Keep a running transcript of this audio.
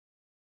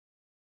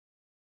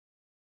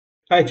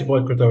Hey, it's your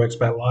boy Crypto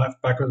Expat Live,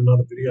 back with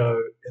another video.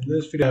 In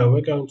this video,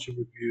 we're going to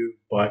review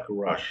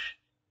BikeRush.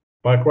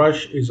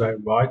 BikeRush is a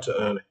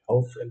ride-to-earn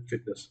health and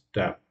fitness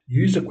DApp.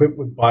 Used equipped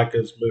with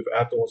bikers move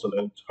outdoors and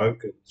earn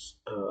tokens.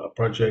 A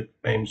project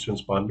aims to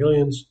inspire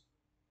millions,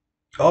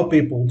 help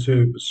people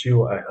to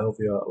pursue a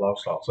healthier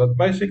lifestyle. So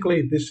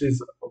basically, this is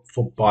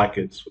for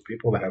bikers, for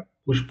people that have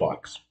push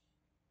bikes.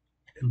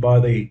 And by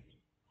the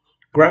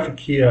graphic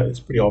here, it's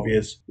pretty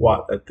obvious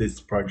what this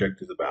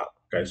project is about.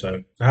 Okay,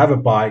 so to have a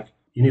bike,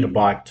 you need a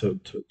bike to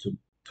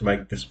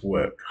make this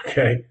work.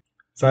 Okay,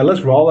 so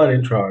let's roll that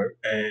intro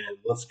and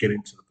let's get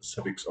into the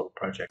specifics of the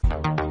project.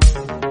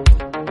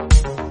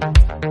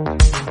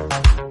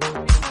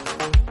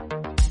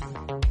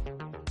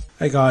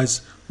 Hey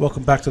guys,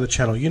 welcome back to the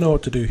channel. You know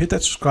what to do. Hit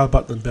that subscribe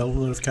button and bell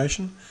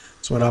notification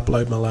so when I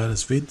upload my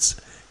latest vids,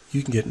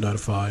 you can get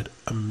notified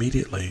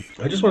immediately.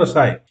 I just want to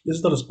say, this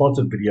is not a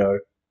sponsored video.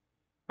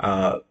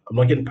 I'm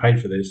not getting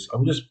paid for this.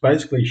 I'm just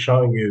basically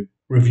showing you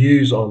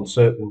reviews on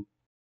certain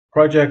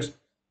projects,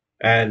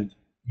 and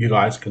you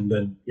guys can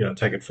then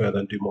take it further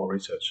and do more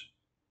research.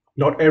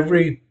 Not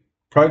every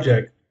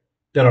project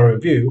that I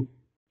review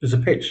is a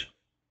pitch.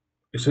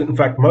 In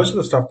fact, most of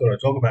the stuff that I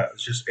talk about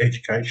is just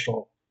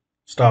educational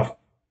stuff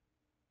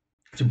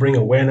to bring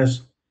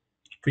awareness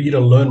for you to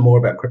learn more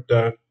about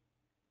crypto.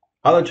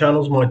 Other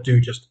channels might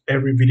do just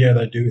every video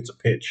they do, it's a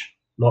pitch,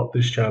 not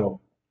this channel.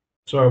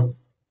 So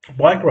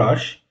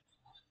BikeRush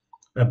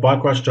at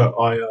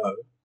BikeRush.io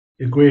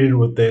is greeted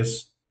with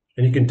this,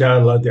 and you can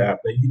download the app.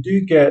 Now you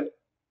do get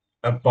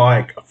a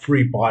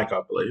free bike, I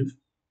believe.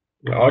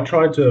 Now, I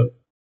tried to,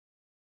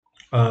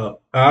 I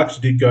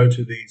actually did go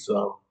to these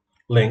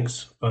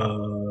links.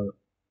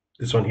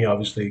 This one here,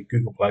 obviously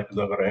Google Play because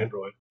I've got an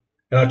Android,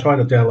 and I tried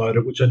to download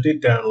it, which I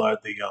did download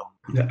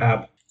the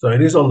app. So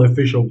it is on the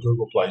official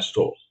Google Play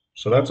Store.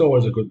 So that's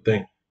always a good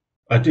thing.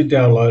 I did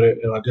download it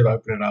and I did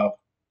open it up,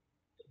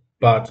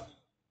 but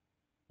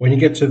when you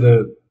get to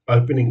the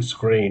opening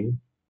screen,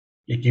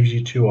 it gives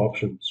you two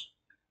options,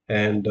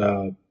 and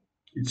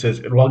it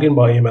says log in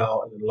by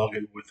email and then log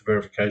in with the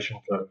verification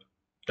code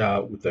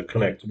with the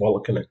Connect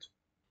Wallet Connect.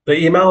 The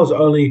email is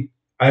only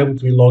able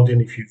to be logged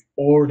in if you've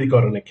already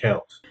got an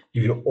account,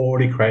 if you've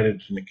already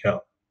created an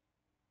account.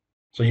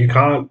 So you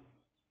can't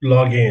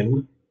log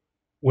in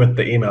with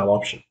the email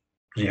option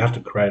because you have to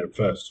create it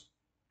first.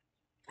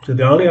 So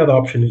the only other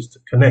option is to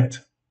connect,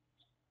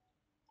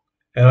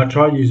 and I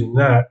tried using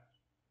that,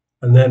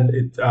 and then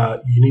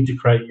you need to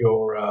create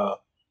your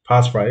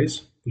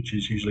passphrase, which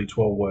is usually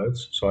 12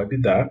 words. So I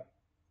did that.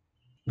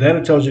 Then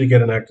it tells you to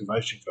get an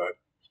activation code.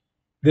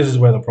 This is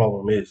where the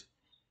problem is.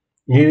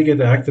 You need to get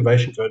the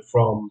activation code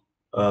from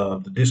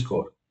the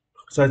Discord.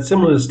 So it's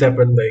similar to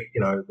STEPN.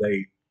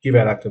 They give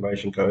out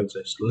activation codes.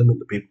 They just limit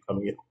the people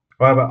coming in.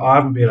 However, I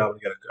haven't been able to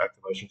get an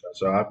activation code,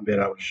 so I haven't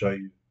been able to show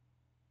you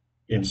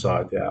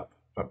inside the app.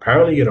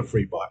 Apparently, you get a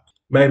free bike.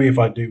 Maybe if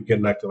I do get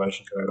an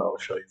activation code, I'll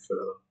show you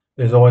further.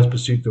 There's always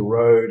pursuit the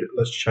road.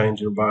 Let's change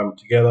the environment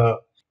together.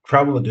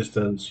 Travel the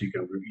distance. You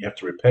have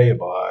to repair your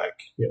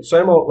bike.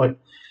 Same old, like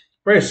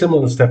very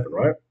similar to STEPN,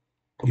 right?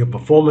 Your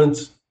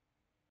performance,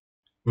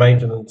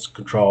 maintenance,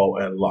 control,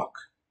 and luck,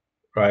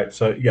 right?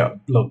 So yeah,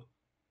 look,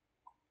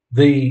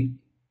 the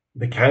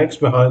mechanics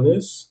behind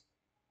this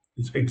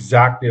is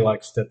exactly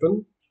like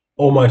STEPN,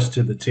 almost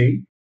to the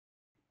T,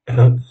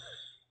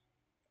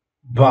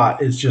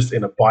 but it's just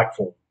in a bike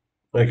form.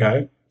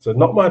 Okay, so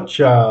not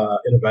much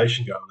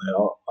innovation going there,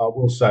 I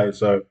will say.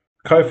 So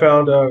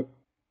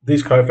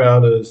these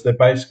co-founders, they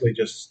basically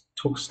just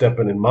took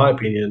STEPN, in my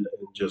opinion,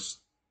 and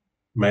just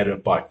made it a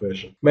bike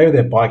version. Maybe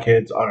they're bike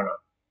heads, I don't know.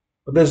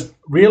 But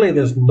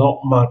there's not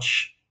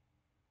much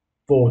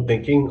forward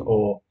thinking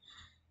or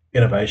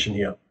innovation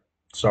here.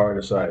 Sorry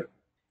to say.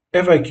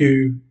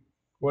 FAQ,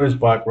 what is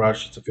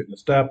BikeRush? It's a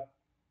fitness app.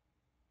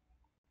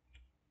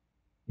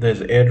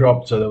 There's an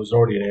airdrop, so there was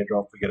already an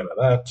airdrop, forget about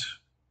that.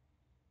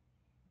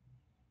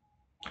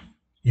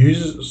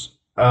 Users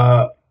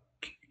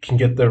can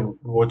get their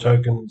reward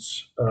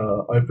tokens,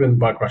 open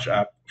BikeRush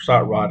app,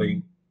 start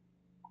riding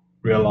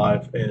real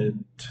life,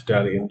 and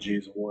daily energy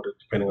is awarded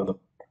depending on the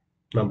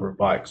number of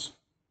bikes.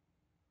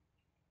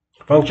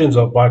 Functions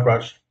of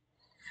BikeRush.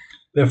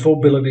 There are 4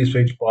 abilities for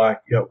each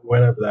bike.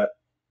 Went over that.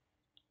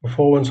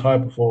 Performance, high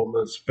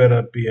performance,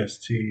 better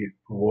BST,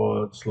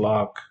 rewards,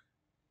 luck,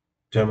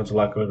 determines the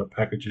likelihood of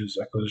packages,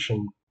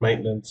 acquisition,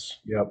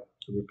 maintenance,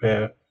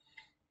 repair,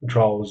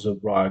 controls of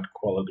ride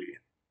quality,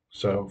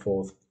 so on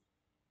forth.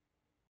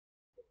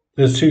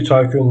 There's 2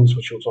 tokens,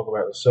 which we'll talk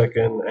about in a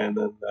second, and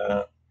then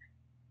the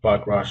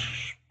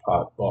BikeRush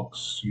part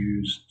box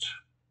used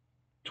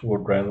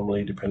toward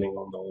randomly depending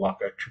on the luck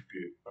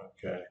attribute.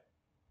 Okay.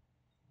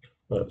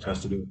 That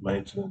has to do with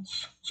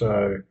maintenance.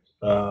 So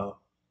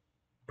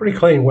pretty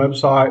clean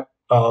website,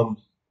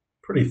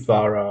 pretty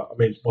thorough. I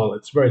mean, well,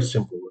 it's very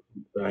simple.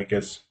 I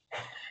guess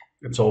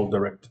it's all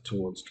directed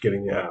towards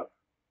getting the app.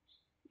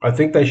 I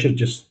think they should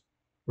just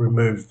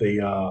remove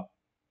the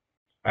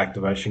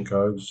activation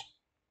codes,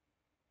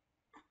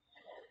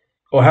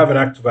 or have an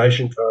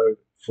activation code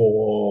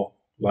for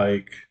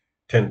like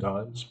 10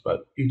 times, but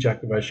each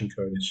activation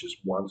code is just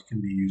once, can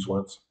be used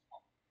once.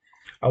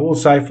 I will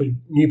say for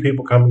new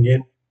people coming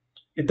in,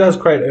 it does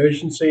create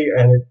urgency,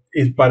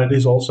 but it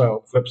is also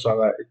on the flip side of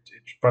that, it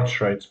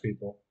frustrates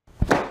people.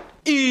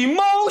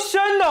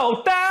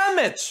 Emotional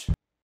damage.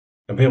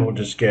 And people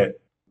just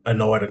get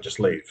annoyed and just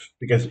leave.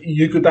 Because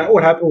that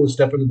would happen with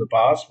Steppen in the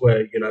past,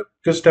 where,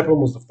 because Steppen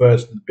was the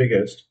first and the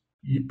biggest,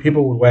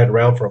 people would wait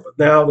around for it. But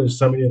now there's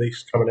so many of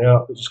these coming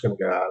out, they're just going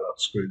to go, no,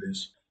 screw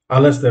this.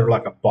 Unless they're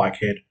like a bike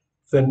head.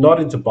 If they're not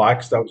into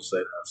bikes, they'll just say,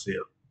 no, see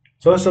it.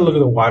 So let's look at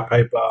the white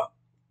paper.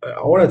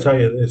 I want to tell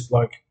you this,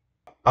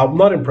 I'm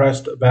not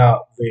impressed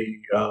about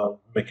the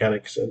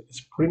mechanics.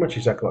 It's pretty much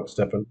exactly like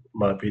Steppen, in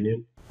my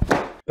opinion.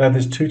 They have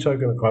this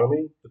 2-token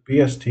economy. The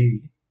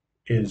BST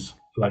is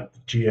like the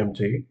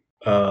GMT,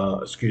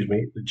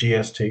 the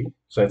GST,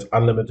 so it's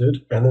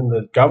unlimited. And then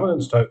the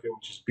governance token,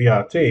 which is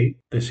BRT,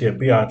 this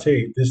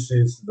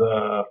is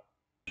the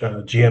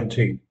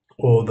GMT,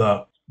 or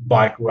the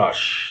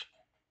BikeRush.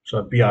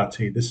 So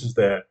BRT, this is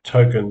their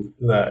token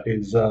that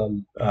is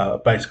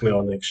basically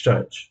on the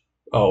exchange.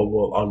 Oh,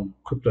 well, on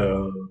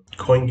crypto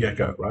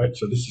CoinGecko, right?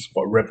 So this is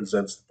what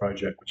represents the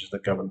project, which is the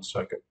governance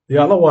token. The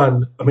other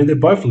one, they're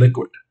both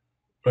liquid.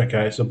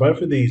 Okay, so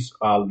both of these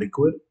are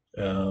liquid.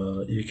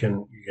 You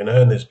can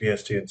earn this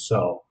BST and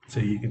sell. So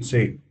you can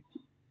see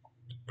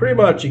pretty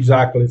much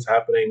exactly what's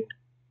happening.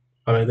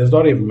 There's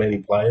not even many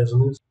players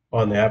in this.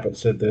 On the app, it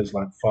said there's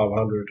like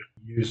 500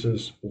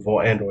 users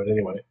for Android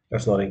anyway.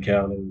 That's not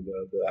counting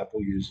the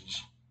Apple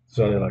users. It's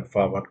only like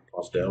 500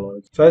 plus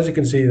downloads. So as you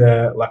can see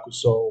there, like we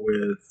saw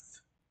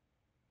with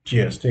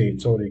GST,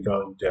 it's already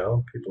going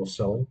down. People are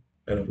selling.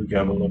 And if we go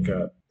have a look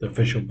at the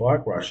official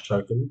BikeRush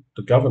token,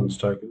 the governance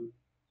token,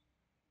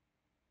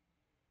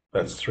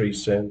 that's 3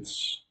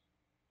 cents.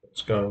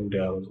 It's going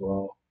down as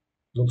well.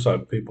 It looks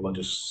like people are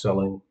just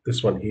selling.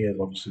 This one here is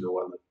obviously the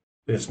one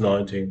that's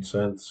 19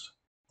 cents.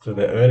 So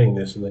they're earning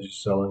this and they're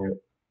just selling it.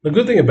 The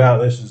good thing about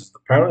this is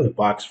apparently the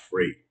bike's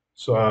free.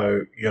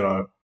 So,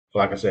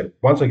 like I said,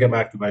 once I get my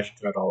activation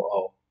code,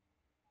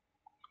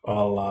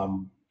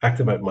 I'll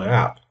activate my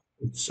app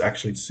and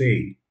actually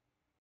see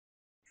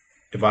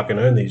if I can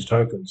earn these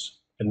tokens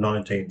at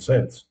 19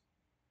 cents.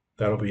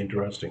 That'll be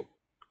interesting.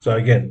 So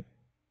again,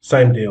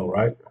 same deal,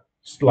 right?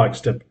 It's like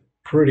Step,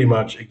 pretty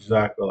much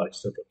exactly like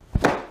Step.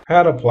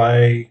 How to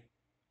play.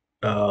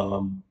 They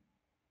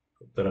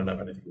don't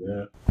have anything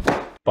there.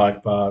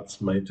 Bike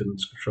parts,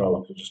 maintenance, control,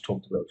 like I just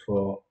talked about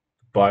before.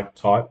 Bike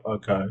type,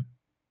 okay.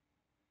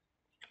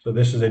 So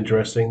this is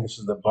interesting. This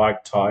is the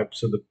bike type.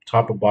 So the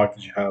type of bike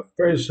that you have,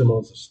 very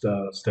similar to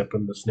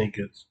Steppen, the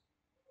sneakers.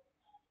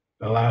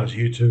 Allows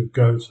you to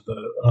go to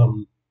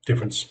the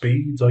different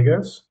speeds, I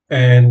guess.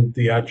 And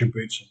the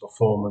attributes of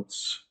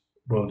performance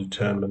will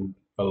determine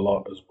a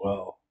lot as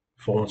well.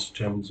 Performance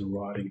determines the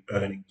riding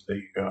earnings. There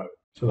you go.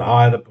 So the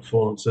higher the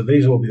performance, so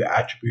these will be the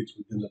attributes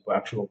within the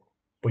actual,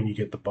 when you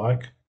get the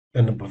bike.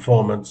 And the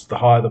performance, the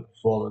higher the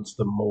performance,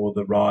 the more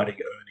the riding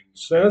earnings.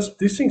 So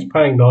this thing's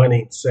paying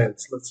 19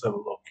 cents. Let's have a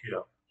look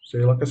here. See,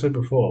 like I said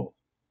before,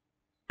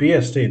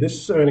 BST, this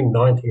is earning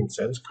 19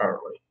 cents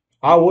currently.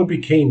 I would be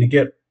keen to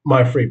get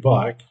my free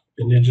bike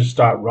and then just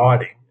start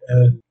riding.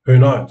 And who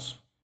knows?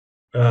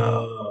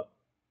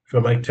 If I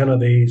make 10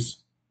 of these,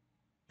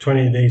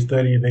 20 of these,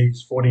 30 of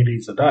these, 40 of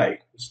these a day,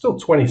 it's still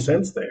 20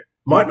 cents there.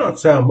 Might not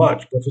sound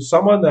much, but for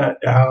someone that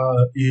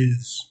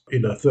is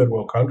in a third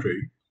world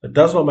country, it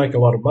does not make a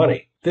lot of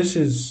money. This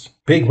is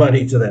big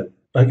money to them.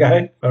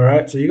 Okay, all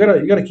right. So you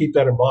gotta keep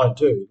that in mind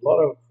too. A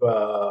lot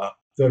of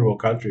third world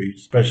countries,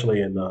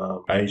 especially in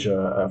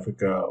Asia,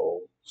 Africa,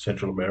 or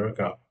Central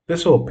America,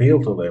 this will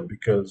appeal to them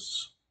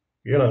because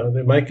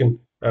they're making.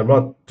 I'm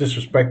not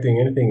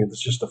disrespecting anything.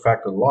 It's just a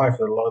fact of life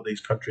that a lot of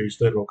these countries,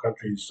 third world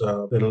countries,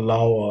 that are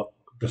lower.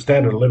 The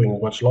standard of living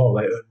is much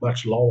lower. They earn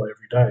much lower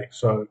every day.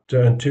 So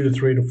to earn $2 to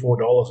 $3 to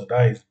 $4 a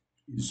day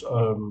is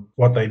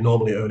what they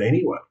normally earn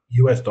anyway,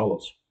 US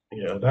dollars,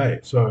 a day.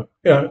 So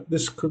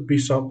this could be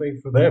something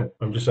for them.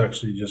 I'm just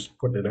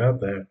putting it out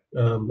there.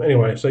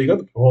 Anyway, so you got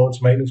the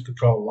performance, maintenance,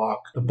 control,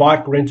 lock. The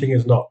bike renting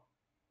is not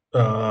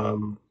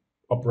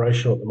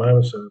operational at the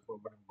moment, so we're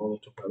going to bother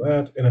to talk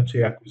about that.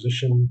 NFT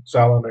acquisition,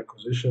 sale and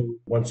acquisition.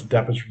 Once the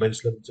DApp is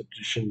released, limited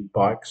edition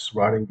bikes,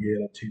 riding gear,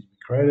 NFTs will be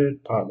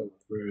created. Partner with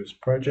various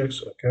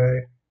projects. Okay,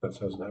 that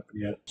hasn't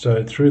happened yet.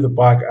 So through the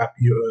bike app,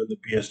 you earn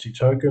the BST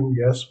token,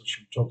 yes, which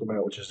we talked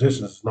about, which is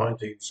this is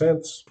 19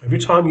 cents. Every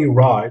time you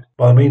ride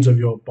by means of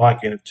your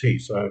bike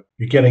NFT, so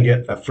you're going to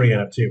get a free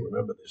NFT.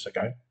 Remember this,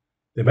 okay?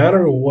 The amount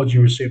of rewards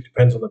you receive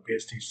depends on the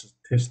BST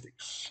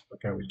statistics.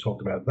 Okay, we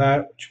talked about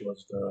that, which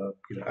was the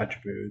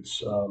attributes,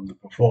 the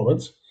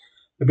performance.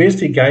 The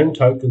BST game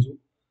tokens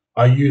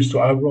are used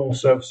to overall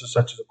services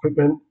such as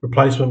equipment,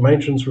 replacement,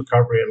 maintenance,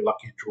 recovery, and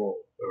lucky draw.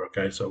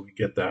 Okay, so we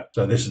get that.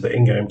 So this is the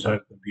in-game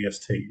token,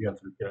 BST. You have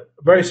to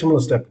a very similar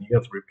step. You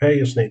have to repair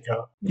your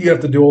sneaker. You have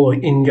to do all the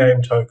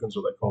in-game tokens,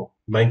 what they call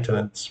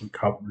maintenance,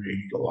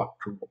 recovery, luck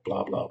draw,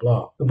 blah blah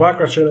blah. The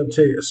BikeRush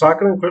NFT,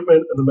 cycling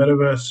equipment in the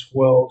metaverse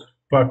world.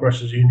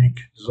 BikeRush's unique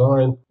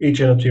design. Each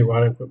NFT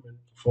riding equipment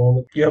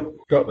performance. Yep,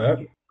 got that.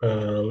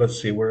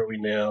 Let's see, where are we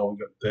now? We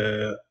got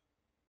the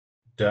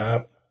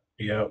DApp.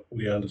 Yeah,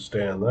 we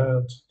understand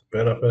that. The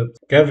benefits.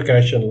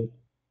 Gamification,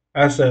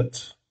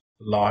 asset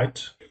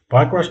light.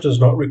 BikeRush does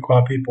not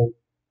require people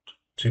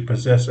to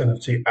possess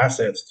NFT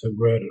assets to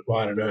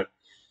ride and earn.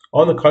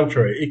 On the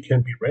contrary, it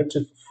can be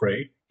rented for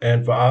free,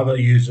 and for other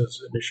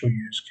users, initial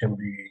use can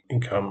be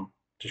income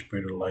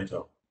distributed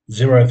later.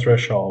 Zero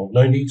threshold.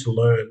 No need to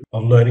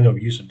learning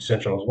of use of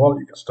decentralized wallet.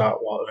 You can start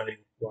while riding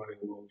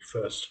the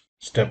first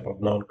step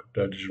of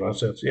non-crypto digital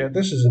assets. Yeah,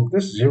 this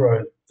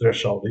zero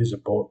threshold is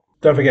important.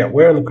 Don't forget,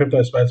 we're in the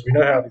crypto space. We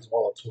know how these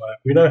wallets work.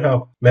 We know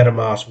how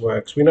MetaMask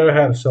works. We know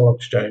how to sell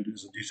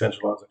exchanges and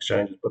decentralized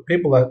exchanges. But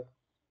people that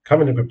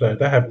come into crypto,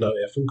 they have no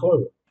effing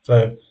clue.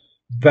 So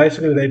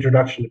basically, the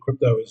introduction to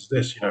crypto is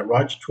this: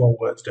 write your 12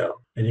 words down,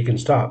 and you can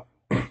start.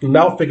 And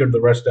they'll figure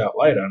the rest out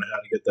later on how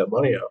to get that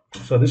money out.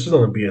 So this is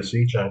on the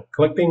BSC chain,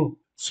 collecting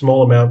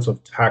small amounts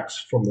of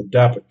tax from the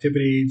DApp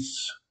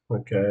activities.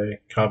 Okay,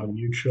 carbon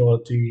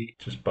neutrality,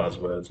 just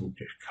buzzwords, and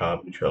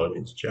carbon neutrality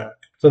means jack.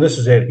 So this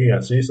is it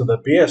here. See, so the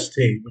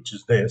BST, which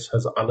is this,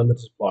 has an unlimited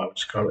supply,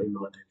 which is currently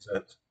 19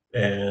 cents,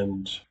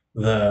 and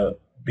the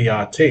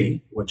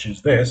BRT, which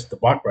is this, the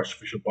BikeRush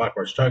official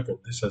BikeRush token,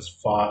 this has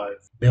 5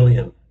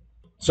 billion.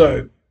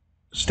 So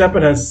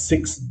Steppen has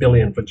 6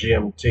 billion for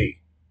GMT.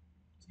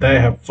 They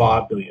have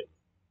 5 billion.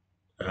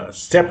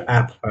 Step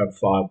app have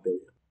 5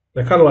 billion.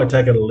 They're kind of like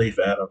taking a leaf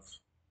out of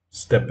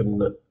Steppen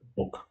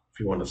book,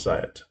 if you want to say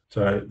it.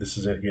 So this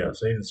is it here.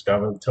 See, this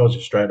government tells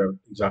you straight up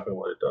exactly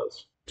what it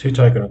does. Two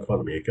token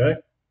economy, okay?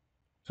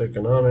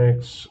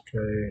 Tokenomics,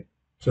 okay.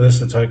 So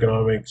this is the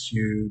tokenomics.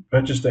 You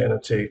purchase the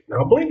NFT.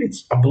 Now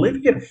I believe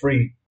you get a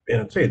free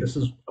NFT. This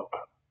is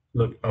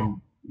look,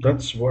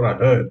 that's what I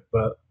heard,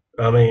 but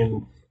I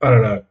mean, I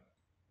don't know.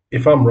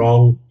 If I'm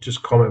wrong,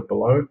 just comment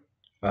below.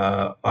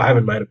 I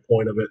haven't made a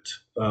point of it.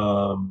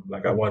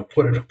 Like I won't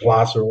put it a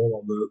plaster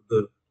all on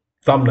the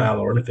thumbnail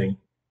or anything.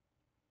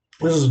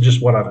 This is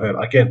just what I've heard.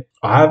 Again,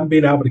 I haven't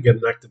been able to get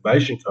an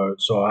activation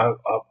code, so I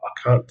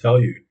can't tell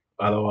you.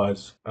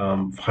 Otherwise,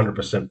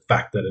 100%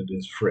 fact that it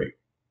is free.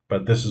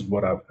 But this is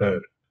what I've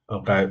heard.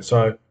 Okay,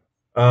 so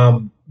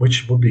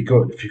which would be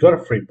good if you got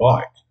a free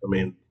bike. I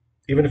mean,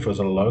 even if it was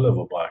a low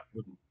level bike,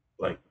 wouldn't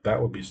like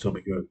that would be still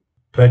be good.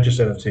 Purchase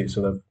NFT,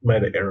 so they've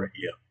made an error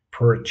here.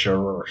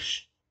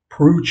 Purchase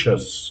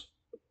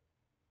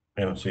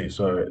NFT,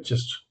 so it's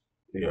just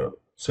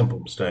simple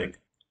mistake.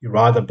 You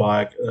ride the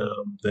bike,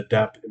 the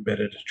DApp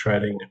embedded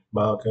trading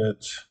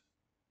market,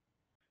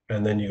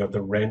 and then you got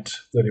the rent,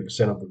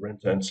 30% of the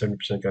rent and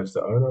 70% goes to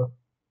the owner.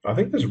 I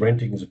think this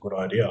renting is a good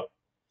idea.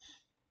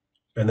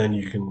 And then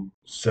you can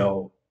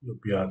sell your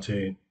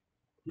BRT.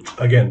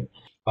 Again,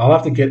 I'll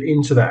have to get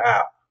into the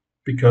app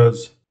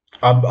because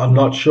I'm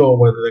not sure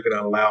whether they're going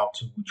to allow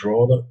to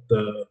withdraw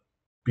the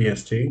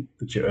BST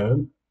that you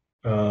earn.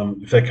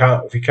 If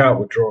you can't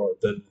withdraw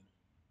it, then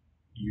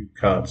you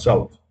can't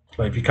sell it.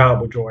 Like if you can't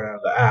withdraw it out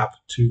of the app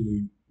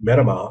to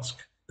MetaMask,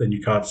 then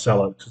you can't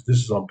sell it because this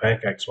is on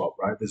PancakeSwap,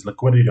 right? There's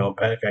liquidity on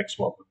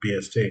PancakeSwap with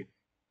BST.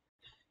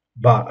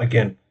 But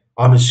again,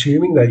 I'm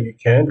assuming that you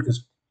can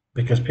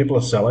because people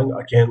are selling.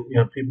 Again,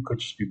 people could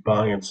just be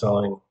buying and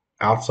selling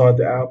outside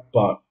the app,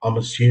 but I'm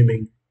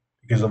assuming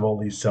because of all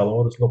these sell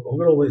orders. Look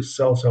at all these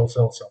sell, sell,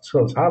 sell, sell,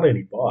 sell. There's hardly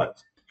any buys.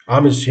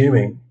 I'm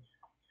assuming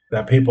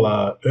that people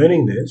are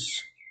earning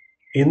this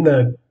in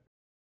the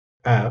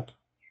app,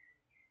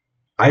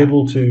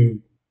 able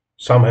to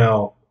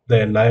somehow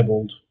they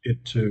enabled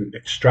it to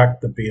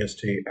extract the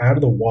BST out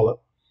of the wallet.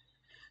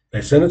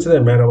 They send it to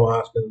their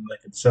MetaMask and they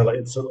can sell it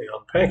instantly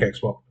on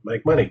PancakeSwap to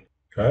make money.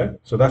 Okay,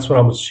 so that's what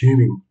I'm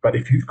assuming. But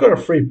if you've got a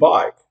free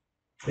bike,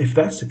 if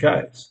that's the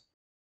case,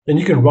 then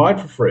you can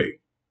ride for free,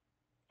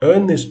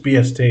 earn this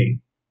BST,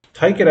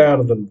 take it out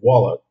of the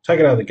wallet, take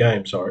it out of the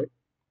game, sorry,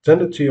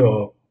 send it to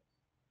your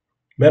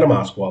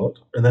MetaMask wallet,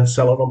 and then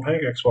sell it on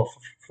PancakeSwap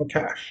for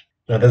cash.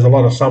 Now, there's a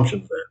lot of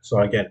assumptions there. So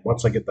again,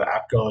 once I get the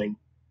app going,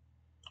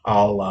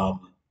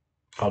 I'll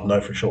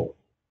know for sure.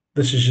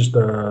 This is just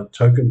a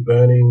token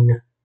burning.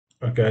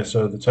 Okay,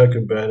 so the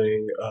token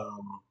burning,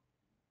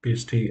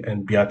 BST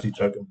and BRT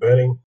token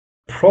burning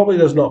probably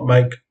does not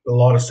make a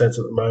lot of sense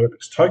at the moment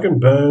because token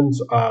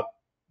burns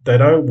they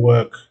don't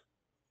work.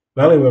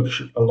 They only work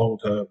a long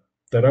term.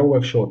 They don't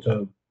work short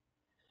term.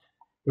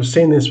 We've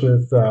seen this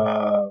with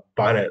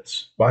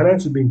Binance.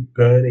 Binance has been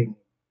burning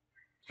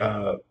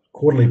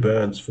quarterly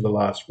burns for the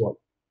last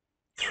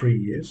 3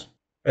 years,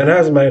 and it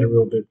hasn't made a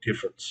real big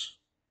difference.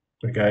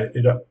 Okay,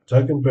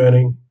 token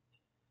burning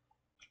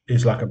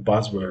is like a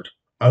buzzword.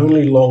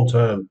 Only long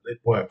term it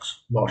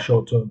works, not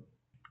short term.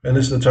 And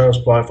this is the total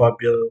supply 5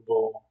 billion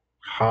will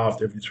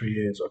halved every 3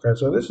 years. Okay,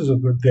 so this is a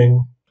good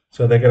thing.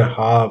 So they're going to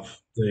halve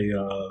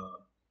the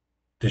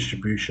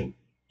distribution.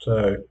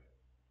 So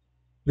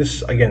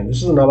this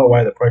is another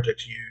way the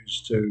project's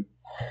used to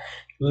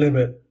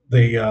limit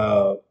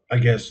the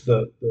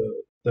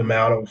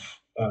amount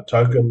of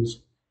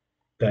tokens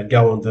that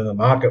go into the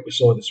market. We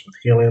saw this with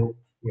Helium,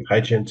 with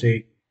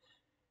HNT,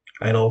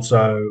 and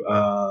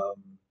also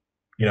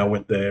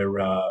with their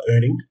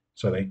earning.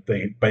 So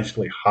they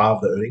basically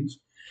halve the earnings.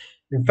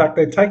 In fact,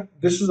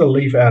 this is a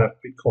leaf out of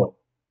Bitcoin.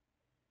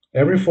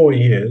 Every 4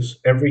 years,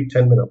 every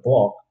 10-minute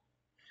block,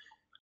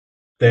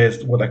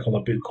 there's what they call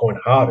a Bitcoin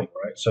halving,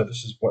 right? So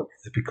this is what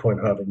the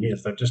Bitcoin halving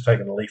is. They've just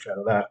taken a leaf out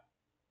of that.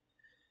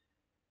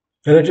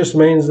 And it just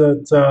means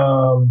that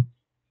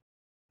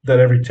that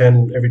every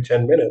ten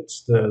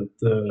minutes,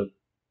 the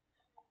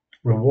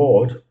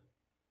reward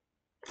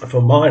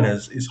for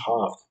miners is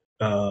halved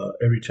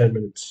every 10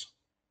 minutes.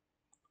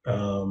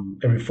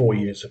 Every 4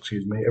 years,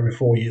 excuse me, every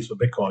 4 years for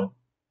Bitcoin,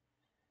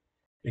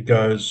 it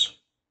goes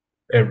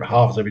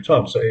halves every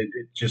time. So it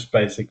just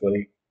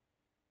basically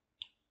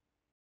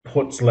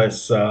puts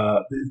less.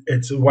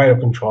 It's a way of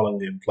controlling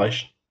the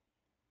inflation.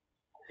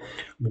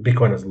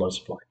 Bitcoin has low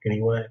supply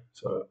anyway,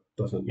 so it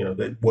doesn't,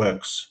 that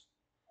works.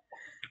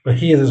 But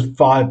here there's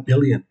 5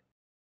 billion,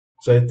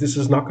 so this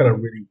is not going to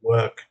really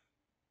work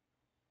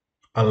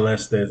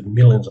unless there's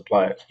millions of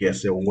players.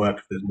 Yes, it will work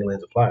if there's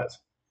millions of players.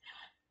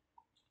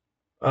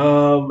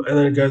 And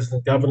then it goes to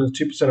the governance.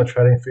 2% of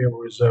trading fee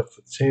will be reserved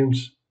for the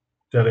team's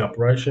daily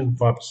operation.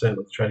 5% of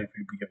the trading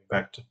fee will be given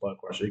back to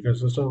BikeRush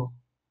ecosystem.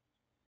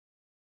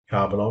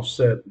 Carbon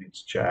offset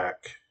needs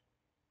Jack.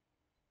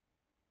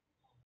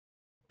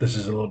 This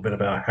is a little bit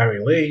about Harry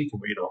Lee. You can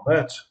read on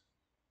that.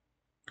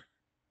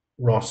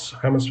 Ross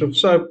Hammersmith.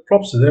 So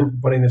props to them for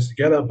putting this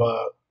together,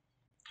 but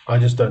I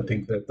just don't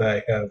think that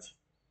they have.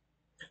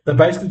 They've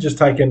basically just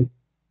taken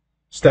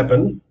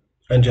Steppen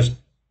and just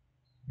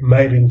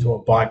made into a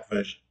bike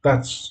version.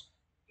 That's,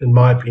 in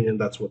my opinion,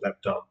 that's what they've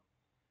done.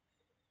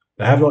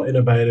 They have not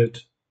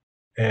innovated,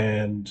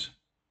 and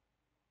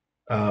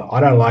I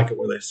don't like it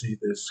when they see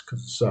this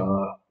because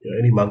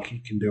any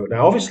monkey can do it.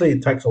 Now, obviously,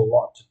 it takes a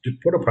lot to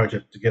put a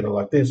project together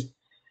like this,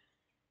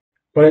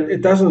 but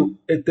it doesn't.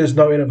 There's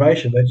no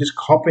innovation. They're just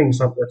copying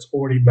something that's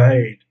already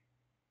made.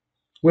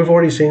 We've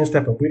already seen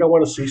Steppen. We don't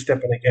want to see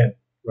Steppen again,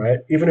 right?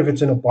 Even if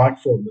it's in a bike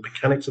form, the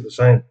mechanics are the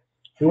same.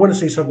 We want to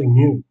see something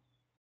new.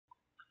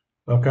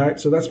 Okay,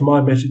 so that's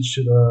my message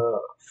to the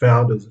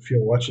founders. If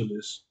you're watching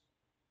this,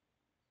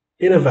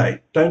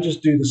 innovate. Don't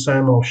just do the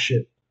same old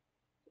shit.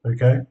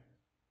 Okay.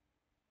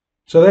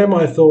 So they're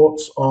my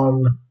thoughts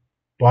on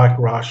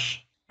BikeRush.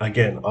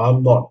 Again,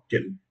 I'm not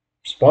getting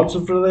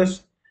sponsored for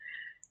this.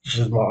 This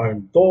is my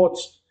own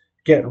thoughts.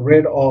 Get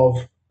rid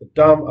of the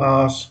dumb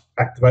ass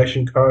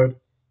activation code.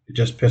 It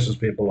just pisses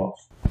people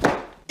off.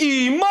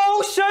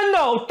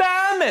 Emotional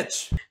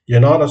damage. You're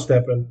not a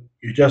Steppen.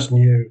 You're just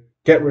new.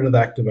 Get rid of the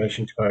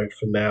activation code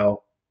for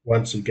now.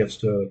 Once it gets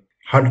to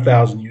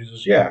 100,000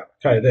 users, yeah,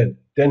 okay,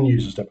 then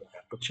use a Steppen.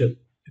 But shit,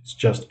 it's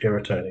just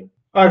irritating.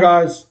 All right,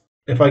 guys.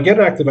 If I get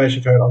an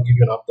activation code, I'll give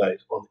you an update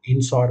on the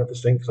inside of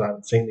this thing because I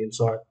haven't seen the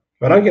inside.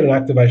 If I don't get an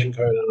activation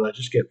code and I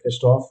just get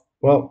pissed off,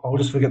 well, I'll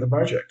just forget the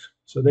project.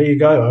 So there you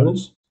go,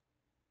 owners.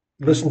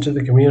 Listen to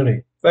the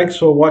community. Thanks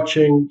for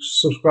watching.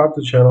 Subscribe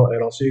to the channel,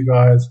 and I'll see you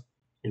guys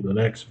in the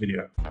next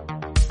video.